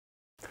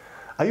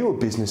Are you a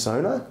business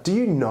owner? Do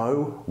you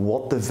know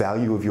what the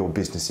value of your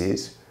business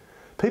is?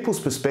 People's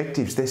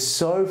perspectives, they're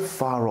so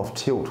far off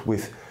tilt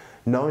with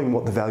knowing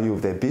what the value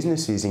of their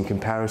business is in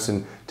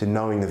comparison to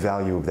knowing the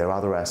value of their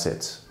other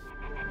assets.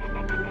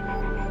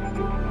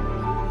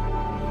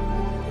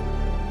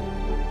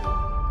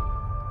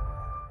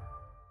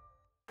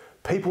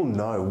 People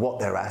know what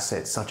their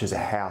assets, such as a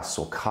house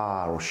or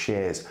car or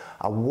shares,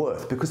 are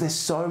worth because they're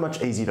so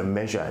much easier to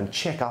measure and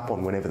check up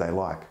on whenever they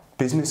like.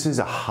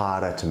 Businesses are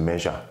harder to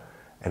measure.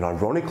 And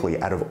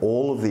ironically, out of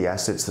all of the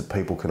assets that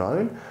people can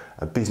own,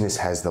 a business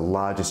has the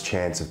largest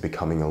chance of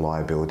becoming a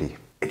liability.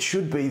 It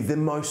should be the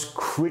most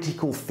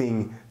critical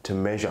thing to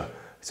measure.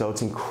 So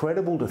it's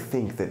incredible to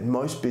think that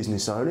most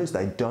business owners,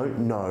 they don't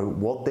know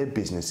what their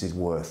business is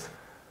worth.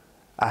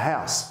 A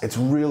house, it's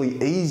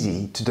really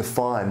easy to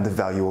define the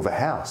value of a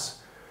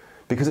house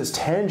because it's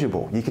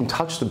tangible. You can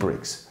touch the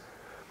bricks.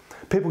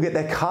 People get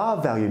their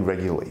car valued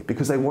regularly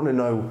because they want to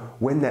know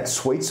when that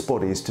sweet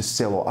spot is to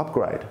sell or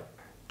upgrade.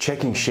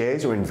 Checking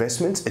shares or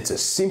investments, it's a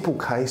simple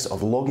case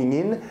of logging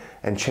in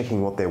and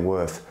checking what they're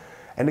worth.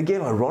 And again,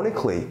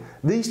 ironically,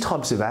 these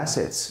types of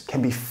assets can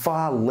be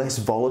far less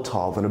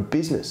volatile than a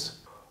business.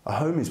 A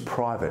home is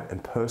private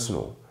and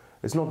personal.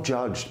 It's not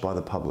judged by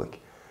the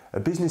public. A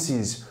business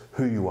is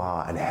who you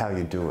are and how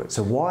you do it.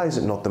 So why is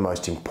it not the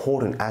most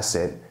important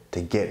asset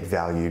to get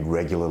valued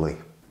regularly?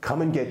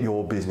 Come and get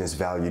your business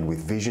valued with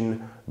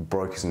Vision,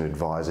 Brokers and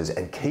Advisors,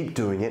 and keep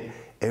doing it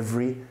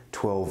every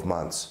 12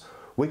 months.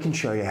 We can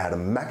show you how to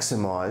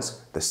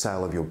maximize the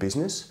sale of your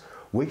business.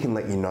 We can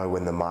let you know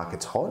when the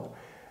market's hot,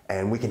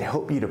 and we can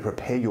help you to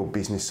prepare your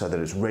business so that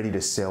it's ready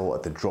to sell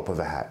at the drop of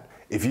a hat.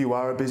 If you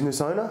are a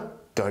business owner,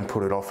 don't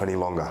put it off any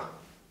longer.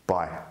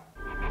 Bye.